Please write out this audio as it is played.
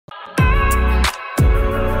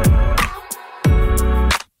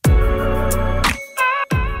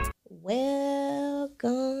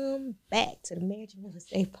to the Marriage and Real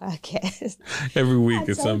Estate Podcast. Every week I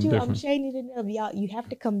it's told something you different. I'm changing it up, y'all. You have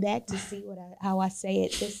to come back to see how I say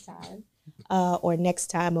it this time, or next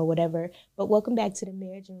time, or whatever. But welcome back to the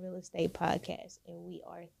Marriage and Real Estate Podcast, and we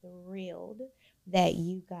are thrilled that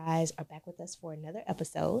you guys are back with us for another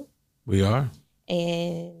episode. We are.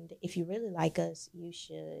 And if you really like us, you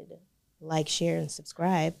should like, share, and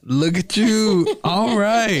subscribe. Look at you. All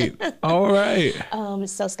right. All right.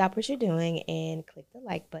 So stop what you're doing and click the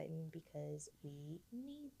like button because we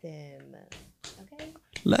need them. Okay?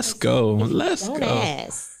 Let's go. Let's Don't go.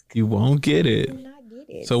 ask. You won't get You it. will not get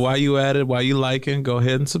it. So while you at it, while you liking, go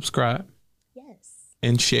ahead and subscribe Yes.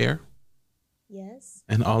 and share Yes.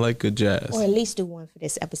 and all that good jazz. Or at least do one for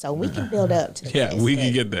this episode. We can build up to Yeah, this, we but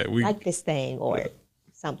can get that. We like this thing or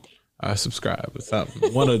something. subscribe or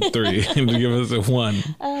something. One of three. Give us a one.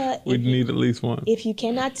 We need at least one. If you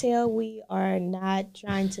cannot tell, we are not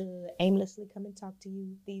trying to aimlessly come and talk to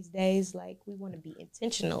you these days. Like, we want to be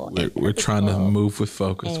intentional. We're trying to move with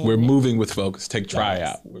focus. We're moving with focus. Take try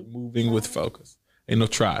Yes. out. We're moving with focus. Ain't no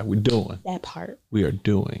try. We're doing. That part. We are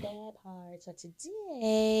doing. That part. So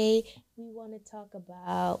today we want to talk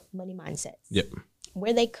about money mindsets. Yep.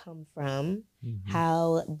 Where they come from, Mm-hmm.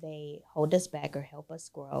 how they hold us back or help us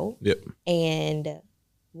grow, Yep. and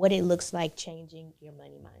what it looks like changing your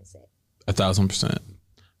money mindset. 1,000%.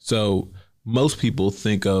 So most people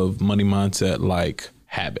think of money mindset like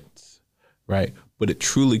habits, right? But it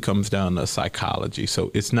truly comes down to psychology.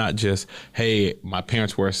 So it's not just, hey, my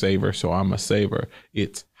parents were a saver, so I'm a saver.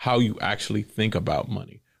 It's how you actually think about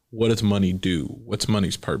money. What does money do? What's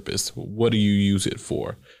money's purpose? What do you use it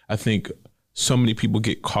for? I think so many people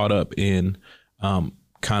get caught up in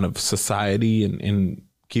kind of society and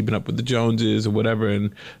keeping up with the Joneses or whatever,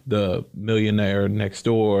 and the millionaire next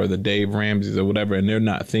door, or the Dave Ramseys or whatever, and they're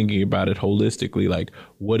not thinking about it holistically. Like,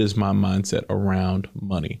 what is my mindset around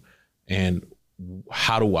money, and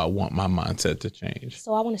how do I want my mindset to change?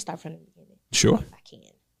 So I want to start from the beginning. Sure. If I can.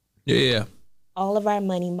 Yeah. All of our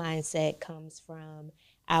money mindset comes from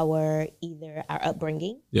either our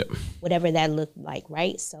upbringing, Yep. whatever that looked like,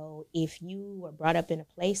 right? So if you were brought up in a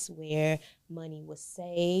place where money was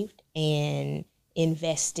saved and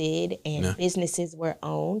invested and businesses were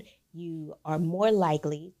owned, you are more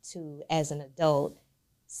likely to, as an adult,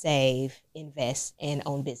 save, invest, and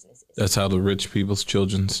own businesses. That's how the rich people's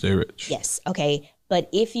children stay rich. Yes. Okay. But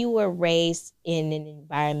if you were raised in an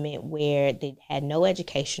environment where they had no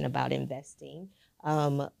education about investing,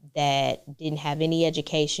 that didn't have any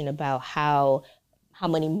education about how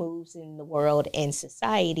money moves in the world and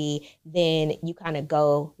society, then you kind of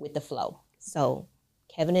go with the flow. So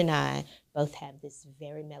Kevin and I both have this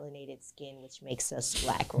very melanated skin, which makes us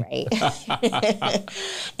black, right?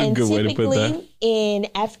 And good way to put that. typically in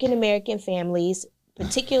African American families,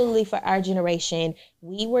 particularly for our generation,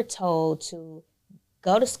 we were told to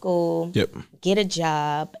go to school, Yep. get a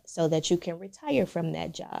job so that you can retire from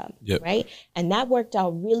that job, Yep. right? And that worked out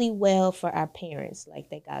really well for our parents. Like,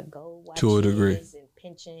 they got gold watches To a degree. and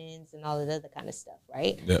pensions and all of the other kind of stuff,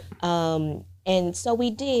 right? Yep. And so we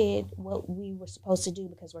did what we were supposed to do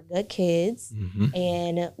because we're good kids, Mm-hmm.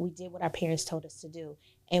 and we did what our parents told us to do.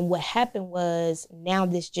 And what happened was, now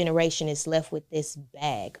this generation is left with this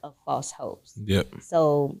bag of false hopes. Yep.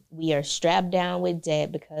 So we are strapped down with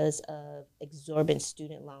debt because of exorbitant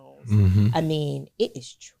student loans. Mm-hmm. I mean, it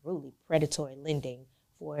is truly predatory lending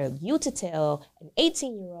for you to tell an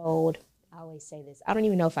 18-year-old, I always say this, I don't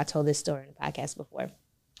even know if I told this story in the podcast before,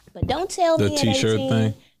 but don't tell The me at t-shirt 18,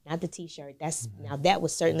 thing? not the t-shirt. Now that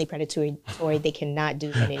was certainly predatory. They cannot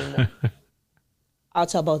do that anymore. I'll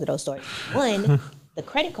tell both of those stories. One, the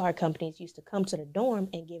credit card companies used to come to the dorm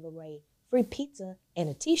and give away free pizza and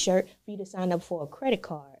a t-shirt for you to sign up for a credit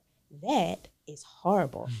card. That is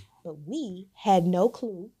horrible. But we had no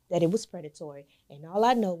clue that it was predatory. And all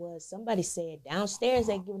I know was somebody said downstairs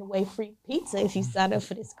they're giving away free pizza if you sign up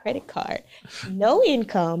for this credit card. No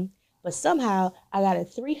income, but somehow I got a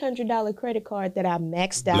 $300 credit card that I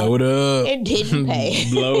maxed out Blow it up. and didn't pay.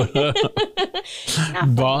 Blow it up.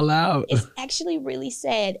 Not Ball out. It's actually really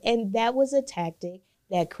sad. And that was a tactic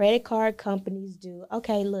that credit card companies do.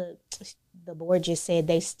 Okay, look, the board just said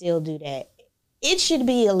they still do that. It should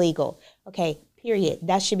be illegal. Okay, period.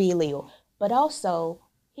 That should be illegal. But also,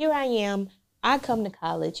 here I am. I come to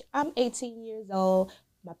college. I'm 18 years old.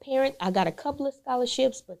 My parents, I got a couple of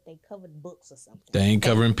scholarships, but they covered books or something. They ain't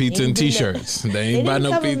covering pizza and didn't do t-shirts. They ain't buy didn't no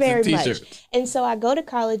cover pizza very and much. t-shirts. And so I go to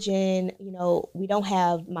college and, we don't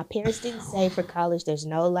have, my parents didn't save for college. There's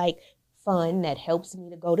no fund that helps me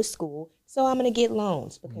to go to school. So I'm going to get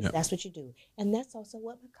loans because that's what you do. And that's also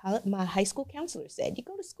what my high school counselor said. You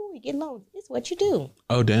go to school, you get loans. It's what you do.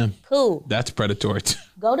 Oh, damn. Cool. That's predatory.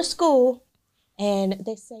 Go to school, And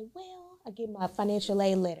they say, well, I get my financial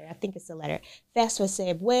aid letter. I think it's a letter. FAFSA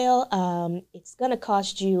said, well, it's going to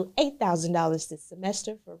cost you $8,000 this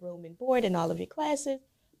semester for room and board and all of your classes,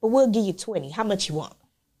 but we'll give you 20. How much you want?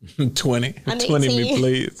 20. 20 me,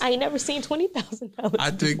 please. I ain't never seen $20,000. I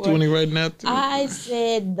take 20 right now, too. I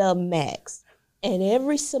said the max. And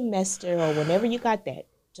every semester or whenever you got that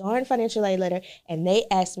darn financial aid letter and they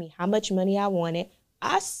asked me how much money I wanted,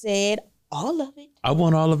 I said all of it. I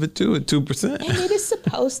want all of it, too, at 2%. And it is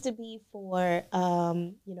supposed to be for,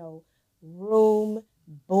 room,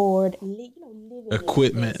 board, living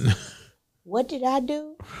equipment. Expenses. What did I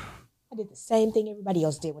do? I did the same thing everybody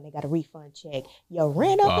else did when they got a refund check. You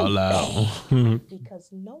ran up all out because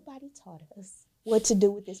nobody taught us what to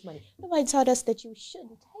do with this money. Nobody taught us that you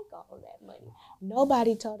shouldn't take all of that money.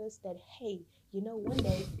 Nobody taught us that, hey, one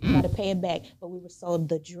day you got to pay it back. But we were sold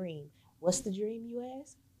the dream. What's the dream, you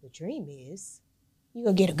ask? The dream is you're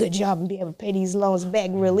going to get a good job and be able to pay these loans back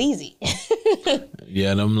real easy.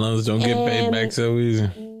 Yeah, them loans don't get paid back so easy.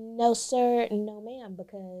 No, sir. No, ma'am,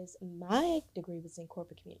 because my degree was in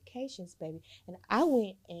corporate communications, baby. And I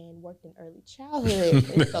went and worked in early childhood.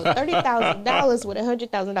 And so $30,000 with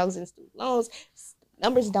 $100,000 in student loans,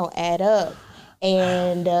 numbers don't add up.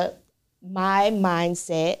 And my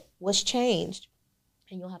mindset was changed.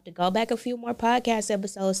 And you'll have to go back a few more podcast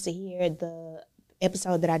episodes to hear the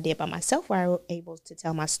episode that I did by myself where I was able to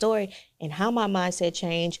tell my story and how my mindset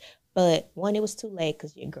changed. But one, it was too late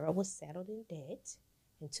because your girl was settled in debt.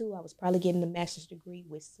 And two, I was probably getting a master's degree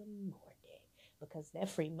with some more debt because that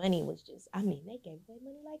free money was just, they gave away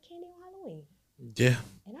money like candy on Halloween. Yeah.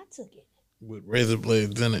 And I took it. With razor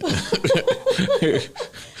blades in it.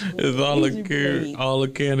 It's all the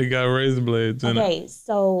candy got razor blades in it. Okay,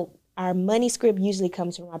 so our money script usually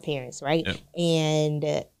comes from our parents, right? Yep.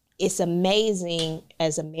 And it's amazing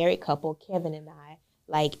as a married couple, Kevin and I,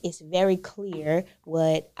 it's very clear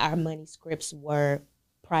what our money scripts were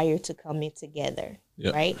prior to coming together,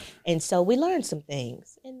 yep. Right? And so we learned some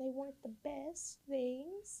things, and they weren't the best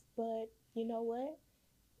things, but you know what?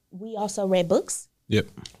 We also read books, yep.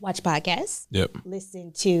 Watch podcasts, yep.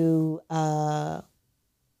 Listen to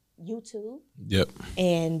YouTube, yep.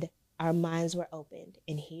 And our minds were opened,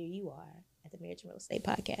 and here you are at the Marriage and Real Estate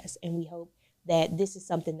Podcast, and we hope that this is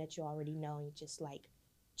something that you already know, and just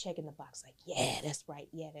checking the box, yeah, that's right.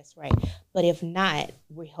 But if not,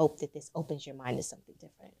 we hope that this opens your mind to something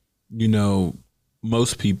different.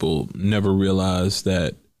 Most people never realize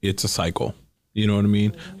that it's a cycle. You know what I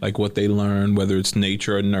mean? Mm-hmm. What they learn, whether it's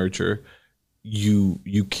nature or nurture, you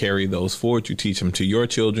carry those forward. You teach them to your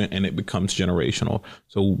children, and it becomes generational.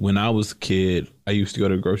 So when I was a kid, I used to go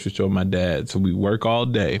to the grocery store with my dad. So we work all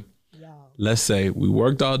day. Let's say we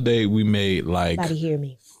worked all day. We made Everybody hear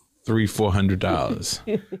me.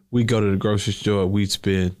 $300-400. We go to the grocery store, we'd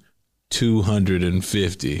spend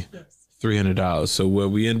 $250, $300. So where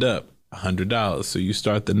we end up, $100. So you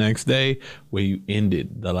start the next day where you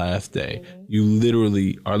ended the last day. Mm-hmm. You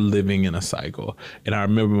literally are living in a cycle. And I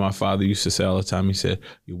remember my father used to say all the time, he said,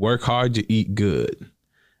 you work hard, you eat good.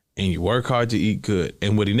 And you work hard, you eat good.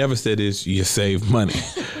 And what he never said is you save money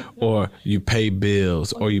or you pay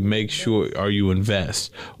bills or you make sure or you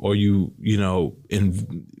invest or you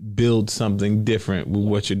build something different with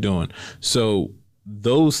what you're doing. So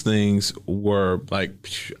those things were I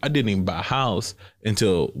didn't even buy a house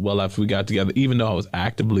until well after we got together, even though I was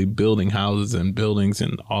actively building houses and buildings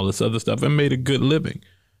and all this other stuff and made a good living.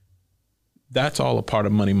 That's all a part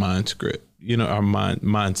of Money Mind Script, our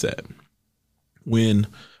mindset. When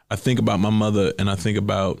I think about my mother and I think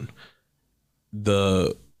about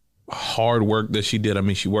the hard work that she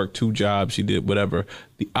did. She worked 2 jobs, she did whatever.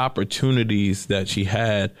 The opportunities that she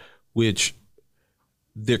had, which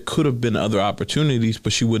there could have been other opportunities,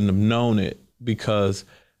 but she wouldn't have known it because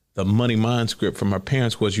the money mind script from her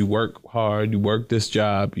parents was you work hard, you work this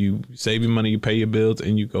job, you save your money, you pay your bills,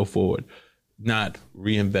 and you go forward. Not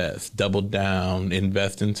reinvest, double down,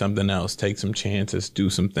 invest in something else, take some chances, do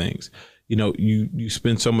some things. You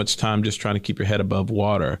spend so much time just trying to keep your head above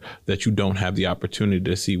water that you don't have the opportunity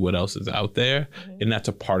to see what else is out there. Mm-hmm. And that's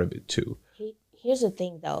a part of it too. Here's the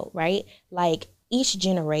thing though, right? Each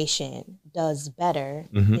generation does better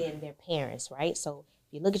mm-hmm. than their parents, right? So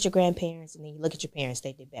you look at your grandparents and then you look at your parents,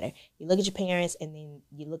 they did better. You look at your parents and then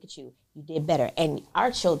you look at you did better. And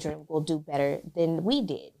our children will do better than we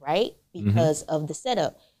did, right? Because mm-hmm. of the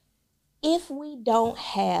setup. If we don't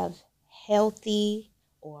have healthy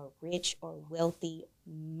or rich or wealthy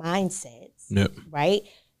mindsets, yep. right?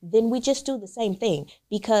 Then we just do the same thing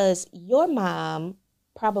because your mom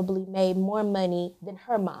probably made more money than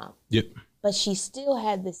her mom. Yep. But she still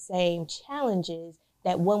had the same challenges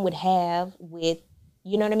that one would have with,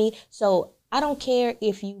 you know what I mean? So I don't care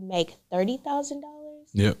if you make $30,000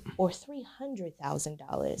 Yep. or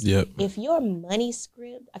 $300,000. Yep. If your money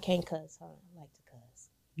script, I can't cuss, huh? I like to cuss.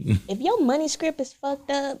 If your money script is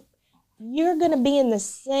fucked up, you're going to be in the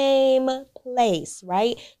same place,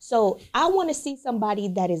 right? So I want to see somebody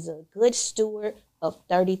that is a good steward of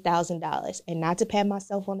 $30,000. And not to pat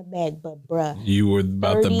myself on the back, but bruh. You were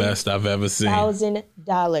about the best I've ever seen.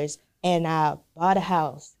 $1,000. And I bought a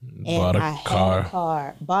house. And Bought a I car. had a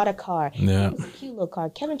car. Bought a car. Yeah. It was a cute little car.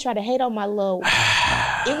 Kevin tried to hate on my little...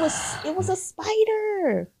 It was a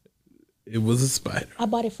spider. It was a spider. I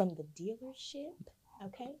bought it from the dealership,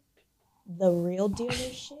 okay? The real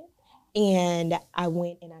dealership. And I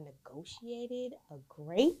went and I negotiated a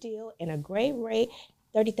great deal and a great rate,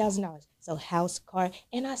 $30,000. So house, car,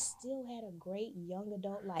 and I still had a great young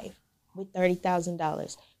adult life with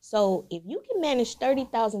 $30,000. So if you can manage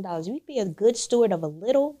 $30,000, you be a good steward of a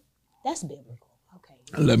little, that's biblical. Okay.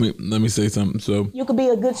 Let me say something. So You could be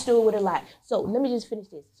a good steward with a lot. So let me just finish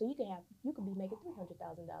this. So you could be making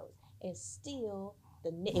 $300,000 and still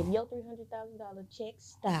if your $300,000 check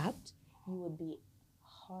stopped, you would be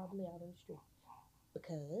horribly out on the street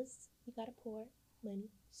because you got a poor money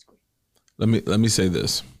script. let me say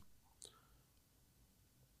this.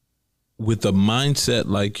 With a mindset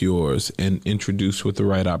like yours and introduced with the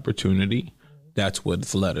right opportunity, that's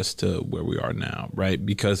what's led us to where we are now, right?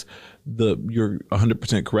 Because you're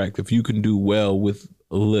 100% correct. If you can do well with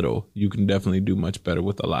a little, you can definitely do much better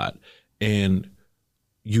with a lot. And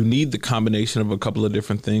you need the combination of a couple of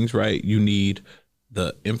different things, right? You need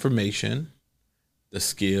the information, the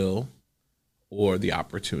skill, or the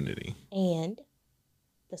opportunity. And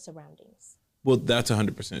the surroundings. Well, that's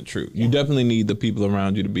 100% true. You definitely need the people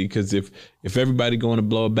around you to be, because if everybody going to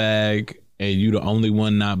blow a bag and you the only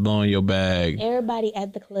one not blowing your bag. Everybody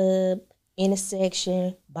at the club, in a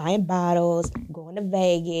section, buying bottles, going to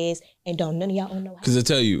Vegas, and none of y'all know how. Because I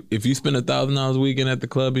tell you, if you spend $1,000 a weekend at the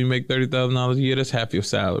club and you make $30,000 a year, that's half your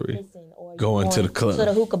salary. Listen, or going to the club. To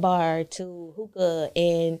the hookah bar, to hookah,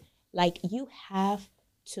 and like you have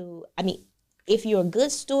to, I mean, if you're a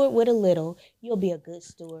good steward with a little, you'll be a good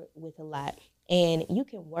steward with a lot. And you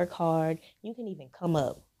can work hard. You can even come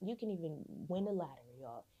up. You can even win the lottery,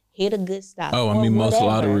 y'all. Hit a good stop. Oh, I mean, most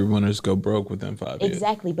lottery winners go broke within 5 years.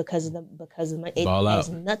 Exactly, because of money. It Ball has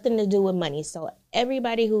out. nothing to do with money. So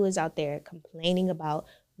everybody who is out there complaining about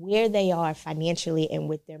where they are financially and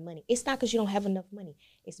with their money, it's not because you don't have enough money.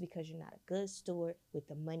 It's because you're not a good steward with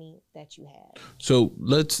the money that you have. So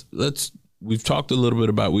we've talked a little bit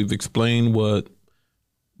about, we've explained what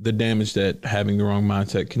the damage that having the wrong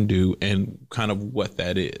mindset can do and kind of what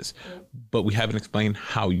that is. Yep. But we haven't explained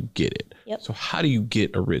how you get it. Yep. So how do you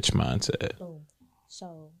get a rich mindset? Boom.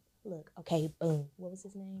 So look, okay, boom. What was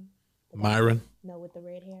his name? Myron? No, with the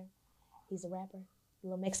red hair. He's a rapper. A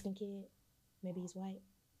little Mexican kid. Maybe he's white.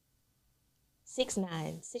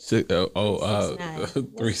 6ix9ine.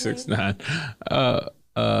 369.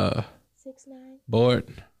 6ix9ine?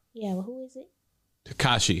 Board. Yeah, well, who is it?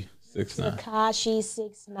 Tekashi 6ix9ine. Tekashi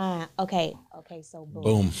 6ix9ine. Okay, so boom.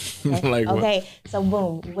 Boom. Okay, Like what? okay, so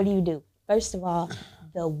boom. What do? First of all,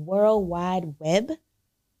 the World Wide Web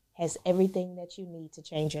has everything that you need to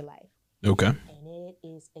change your life. Okay. And it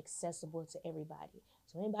is accessible to everybody.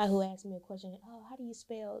 So anybody who asks me a question, oh, how do you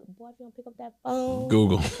spell, boy, if you don't pick up that phone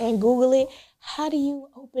Google. and Google it, how do you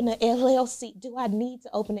open an LLC? Do I need to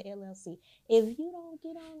open an LLC? If you don't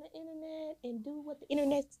get on the internet and do what the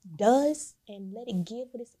internet does and let it give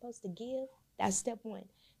what it's supposed to give, that's step one.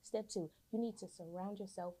 Step two, you need to surround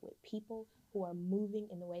yourself with people who are moving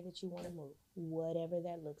in the way that you want to move, whatever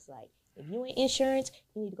that looks like. If you're in insurance,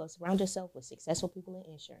 you need to go surround yourself with successful people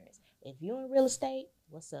in insurance. If you're in real estate,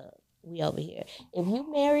 what's up? We over here. If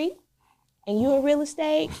you married and you're in real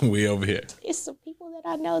estate, We over here. it's some people that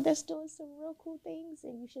I know that's doing some real cool things,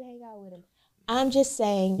 and you should hang out with them. I'm just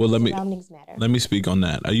saying, surroundings matter. Let me speak on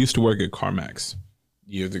that. I used to work at CarMax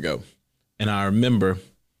years ago, and I remember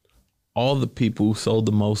all the people who sold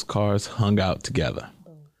the most cars hung out together.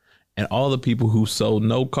 And all the people who sold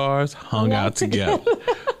no cars hung out together.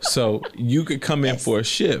 So you could come in for a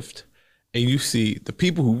shift and you see the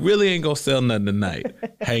people who really ain't gonna sell nothing tonight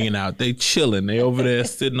hanging out. They chilling. They over there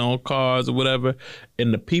sitting on cars or whatever.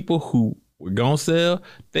 And the people who were gonna sell,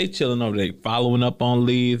 they chilling over there, following up on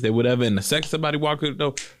leads, they whatever. And the second somebody walked through the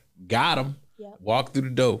door, got them, walked through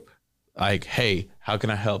the door. Like, hey, how can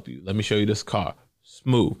I help you? Let me show you this car.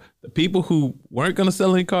 Smooth. The people who weren't gonna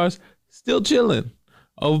sell any cars, still chilling.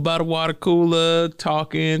 Over by the water cooler,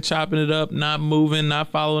 talking, chopping it up, not moving,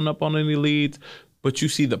 not following up on any leads. But you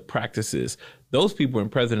see the practices. Those people in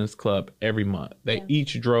President's Club every month. They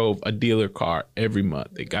each drove a dealer car every month.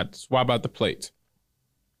 They got to swap out the plates.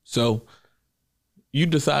 So you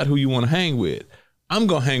decide who you want to hang with. I'm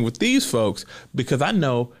going to hang with these folks because I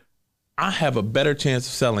know I have a better chance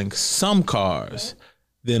of selling some cars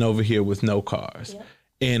than over here with no cars. Yep.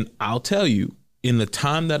 And I'll tell you, in the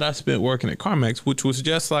time that I spent working at CarMax, which was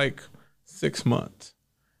just like 6 months,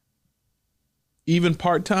 even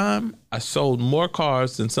part-time, I sold more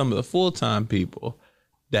cars than some of the full-time people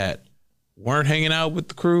that weren't hanging out with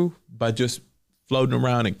the crew by just floating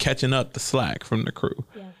around and catching up the slack from the crew.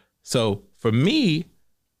 Yeah. So for me,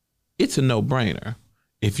 it's a no-brainer.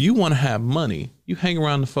 If you want to have money, you hang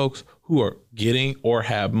around the folks who are getting or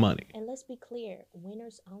have money. And let's be clear,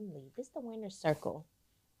 winners only. This is the winner's circle.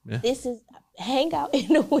 Yeah. This is hang out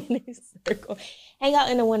in the winner's circle. Hang out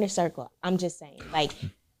in the winner's circle. I'm just saying, like,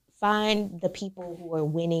 find the people who are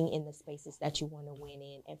winning in the spaces that you want to win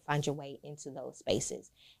in and find your way into those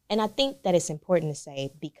spaces. And I think that it's important to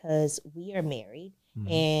say, because we are married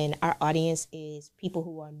and our audience is people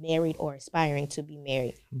who are married or aspiring to be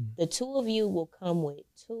married. The two of you will come with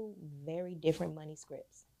two very different money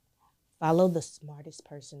scripts. Follow the smartest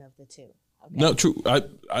person of the two. Okay? No, true.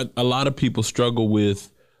 A lot of people struggle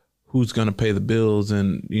with who's going to pay the bills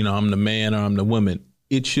and, you know, I'm the man or I'm the woman.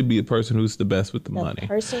 It should be the person who's the best with the money.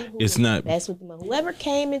 Person who is the best with the money. Whoever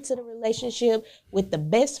came into the relationship with the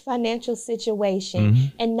best financial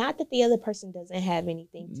situation, and not that the other person doesn't have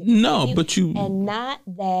anything to lose. And not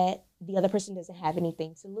that the other person doesn't have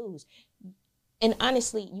anything to lose. And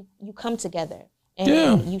honestly, you come together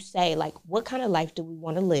and you say, like, what kind of life do we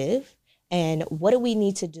want to live? And what do we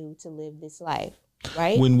need to do to live this life,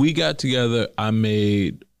 right? When we got together, I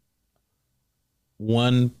made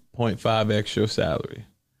 1.5 extra salary.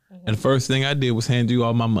 And the first thing I did was hand you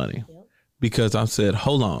all my money because I said,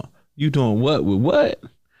 hold on, you doing what with what?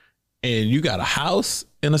 And you got a house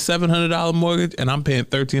and a $700 mortgage and I'm paying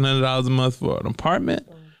 $1,300 a month for an apartment.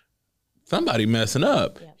 Somebody messing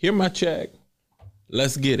up. Here my check.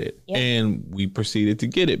 Let's get it. And we proceeded to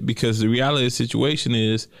get it because the reality of the situation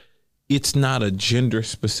is it's not a gender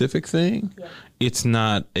specific thing. It's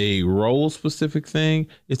not a role specific thing.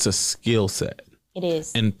 It's a skill set. It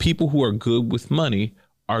is. And people who are good with money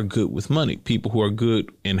are good with money. People who are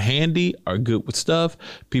good and handy are good with stuff.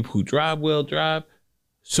 People who drive well drive.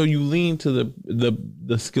 So you lean to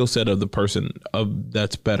the skill set of the person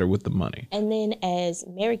that's better with the money. And then as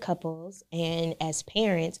married couples and as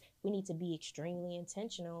parents, we need to be extremely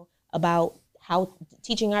intentional about how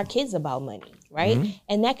teaching our kids about money, right?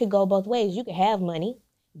 And that could go both ways. You could have money,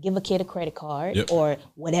 give a kid a credit card or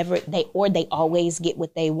whatever they always get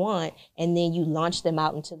what they want, and then you launch them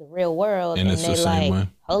out into the real world and they're like,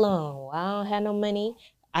 hold on, I don't have no money.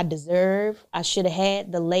 I should have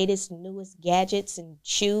had the latest, newest gadgets and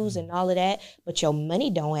shoes and all of that, but your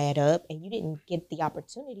money don't add up and you didn't get the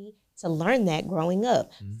opportunity to learn that growing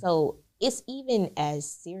up. So it's even as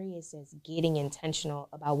serious as getting intentional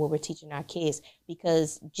about what we're teaching our kids,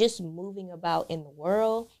 because just moving about in the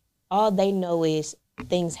world, all they know is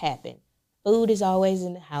things happen. Food is always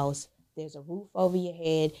in the house. There's a roof over your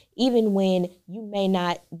head. Even when you may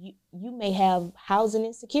not, you may have housing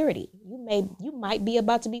insecurity. You might be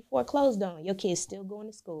about to be foreclosed on. Your kid's still going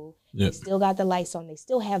to school. They still got the lights on. They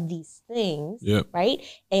still have these things, right?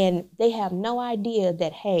 And they have no idea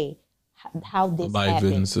that, hey, how this life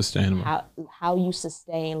happens, isn't sustainable. How you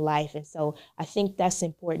sustain life. And so I think that's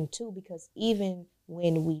important too, because even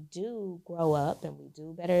when we do grow up and we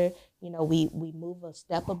do better, you know, we move a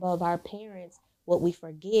step above our parents, what we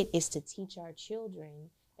forget is to teach our children,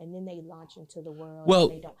 and then they launch into the world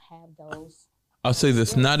and they don't have those. I'll say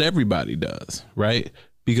this, not everybody does, right?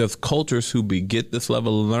 Because cultures who get this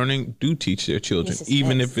level of learning do teach their children,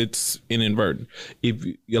 even if it's inadvertent.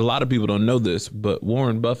 A lot of people don't know this, but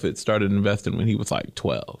Warren Buffett started investing when he was like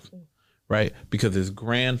 12, right? Because his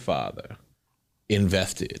grandfather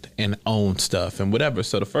invested and owned stuff and whatever.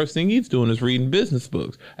 So the first thing he's doing is reading business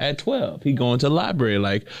books. At 12, he going to the library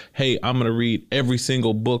like, hey, I'm going to read every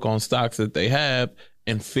single book on stocks that they have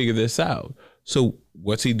and figure this out. So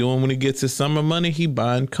what's he doing when he gets his summer money? He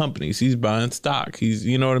buying companies. He's buying stock. He's,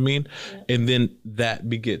 you know what I mean? And then that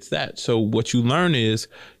begets that. So what you learn is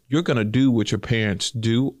you're going to do what your parents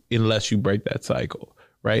do unless you break that cycle,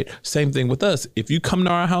 right? Same thing with us. If you come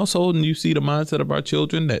to our household and you see the mindset of our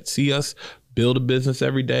children that see us build a business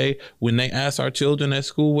every day, when they ask our children at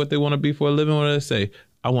school what they want to be for a living, what do they say?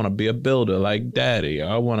 I want to be a builder like daddy.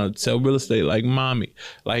 I want to sell real estate like mommy.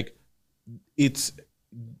 Like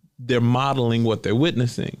they're modeling what they're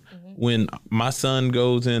witnessing. When my son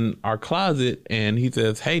goes in our closet and he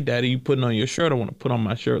says, hey, daddy, you putting on your shirt? I want to put on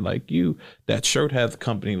my shirt like you. That shirt has the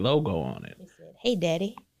company logo on it. He said, hey,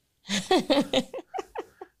 daddy.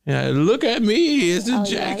 Yeah, look at me. It's a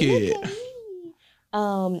jacket. Yeah,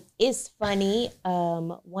 It's funny.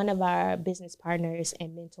 One of our business partners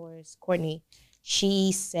and mentors, Courtney,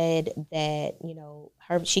 she said that,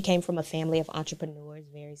 she came from a family of entrepreneurs,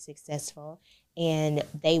 very successful, and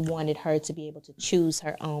they wanted her to be able to choose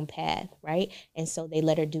her own path, right? And so they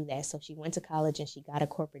let her do that. So she went to college and she got a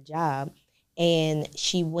corporate job, and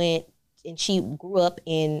she grew up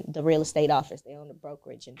in the real estate office. They own a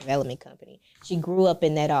brokerage and development company. She grew up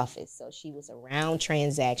in that office. So she was around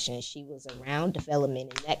transactions. She was around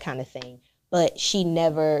development and that kind of thing. But she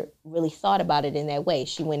never really thought about it in that way.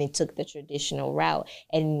 She went and took the traditional route.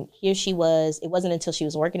 And here she was. It wasn't until she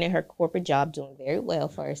was working in her corporate job, doing very well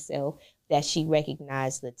for herself, that she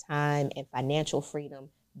recognized the time and financial freedom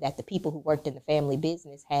that the people who worked in the family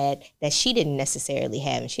business had that she didn't necessarily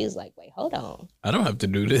have. And she was like, wait, hold on. I don't have to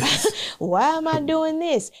do this. Why am I doing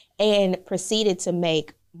this? And proceeded to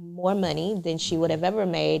make more money than she would have ever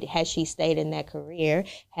made had she stayed in that career,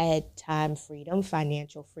 had time freedom,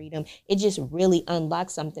 financial freedom. It just really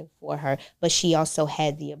unlocked something for her. But she also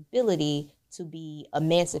had the ability to be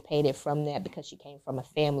emancipated from that because she came from a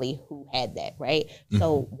family who had that, right? Mm-hmm.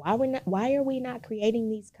 So why are we not creating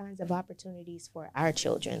these kinds of opportunities for our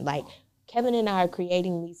children? Like Kevin and I are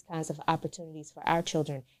creating these kinds of opportunities for our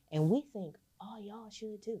children, and we think, oh, y'all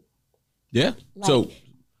should too. Yeah.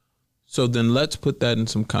 So then let's put that in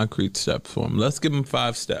some concrete steps for them. Let's give them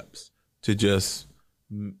 5 steps to just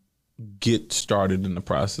get started in the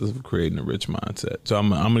process of creating a rich mindset. So I'm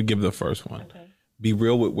going to give the first one. Okay. Be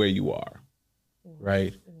real with where you are.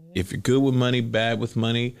 Right? Mm-hmm. If you're good with money, bad with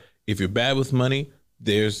money. If you're bad with money,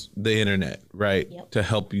 there's the internet, right? Yep. To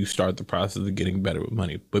help you start the process of getting better with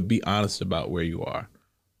money. But be honest about where you are.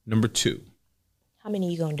 Number 2. How many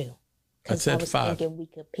are you going to do? I said 5. I was thinking we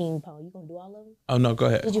could ping pong. You going to do all of them? Oh, no, go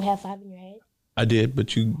ahead. Did you have 5 in your head? I did,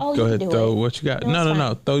 but you go ahead, throw what you got.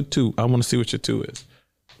 No. Throw 2. I want to see what your 2 is.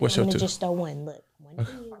 What's your 2? Just throw 1. Look. 1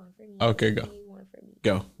 for you, 1 for me. Okay, go. 1 for me.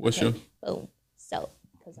 Go. What's your? Boom. So,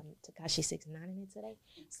 because I'm Tekashi 69 in it today.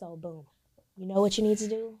 So, boom. You know what you need to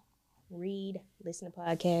do? Read, listen to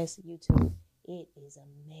podcasts, YouTube. It is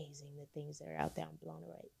amazing the things that are out there. I'm blown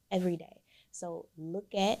away every day. So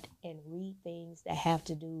look at and read things that have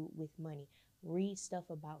to do with money. Read stuff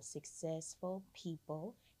about successful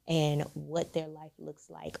people and what their life looks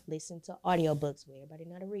like. Listen to audiobooks where everybody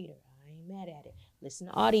not a reader. I ain't mad at it. Listen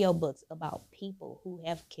to audiobooks about people who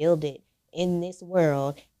have killed it in this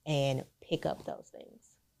world and pick up those things.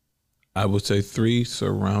 I would say 3,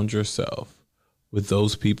 surround yourself with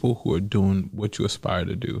those people who are doing what you aspire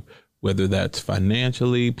to do, whether that's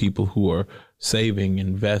financially, people who are saving,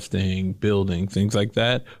 investing, building, things like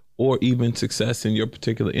that, or even success in your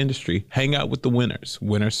particular industry. Hang out with the winners,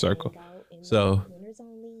 winner's circle. So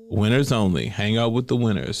winners only. Hang out with the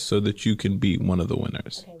winners so that you can be one of the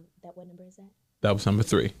winners. Okay, what number is that? That was number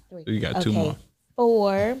 3. So you got 2 more.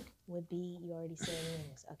 4 would be, you already said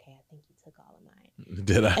winners. Okay, I think you took all of mine.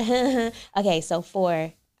 Did I? Okay, so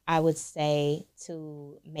 4, I would say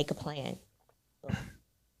to make a plan.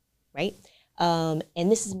 Right? And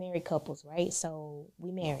this is married couples, right? So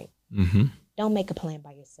we married. Mm-hmm. Don't make a plan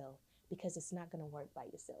by yourself because it's not going to work by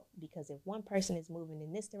yourself. Because if one person is moving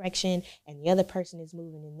in this direction and the other person is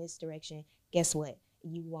moving in this direction, guess what?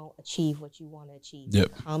 You won't achieve what you want to achieve.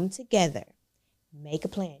 Yep. Come together, make a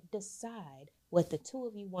plan, decide what the 2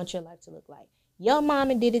 of you want your life to look like. Your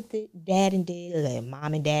mom and dad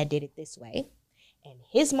did it this way, and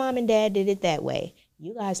his mom and dad did it that way.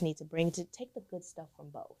 You guys need to take the good stuff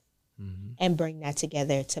from both. Mm-hmm. And bring that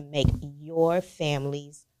together to make your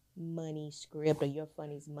family's money script or your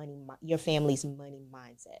family's money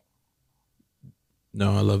mindset.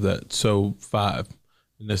 No, I love that. So 5,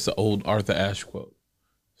 and that's the old Arthur Ashe quote.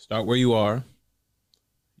 Start where you are,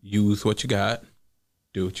 use what you got,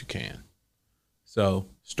 do what you can. So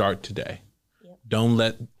start today. Yep. Don't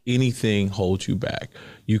let anything hold you back.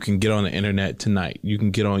 You can get on the internet tonight. You can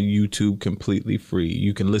get on YouTube completely free.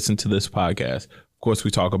 You can listen to this podcast. Of course,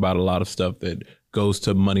 we talk about a lot of stuff that goes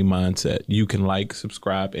to money mindset. You can like,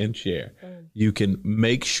 subscribe, and share. You can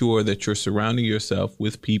make sure that you're surrounding yourself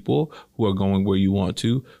with people who are going where you want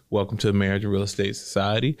to. Welcome to the Marriage and Real Estate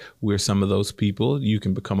Society. We're some of those people. You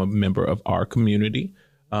can become a member of our community.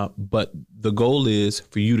 But the goal is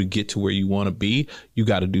for you to get to where you want to be. You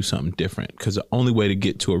got to do something different, because the only way to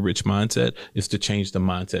get to a rich mindset is to change the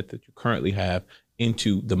mindset that you currently have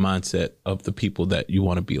into the mindset of the people that you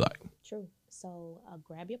want to be like. True. So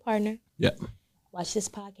grab your partner. Yep. Watch this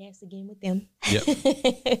podcast again with them.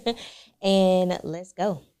 Yep. And let's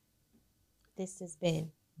go. This has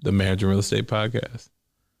been the Marriage and Real Estate Podcast.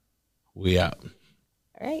 We out.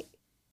 All right.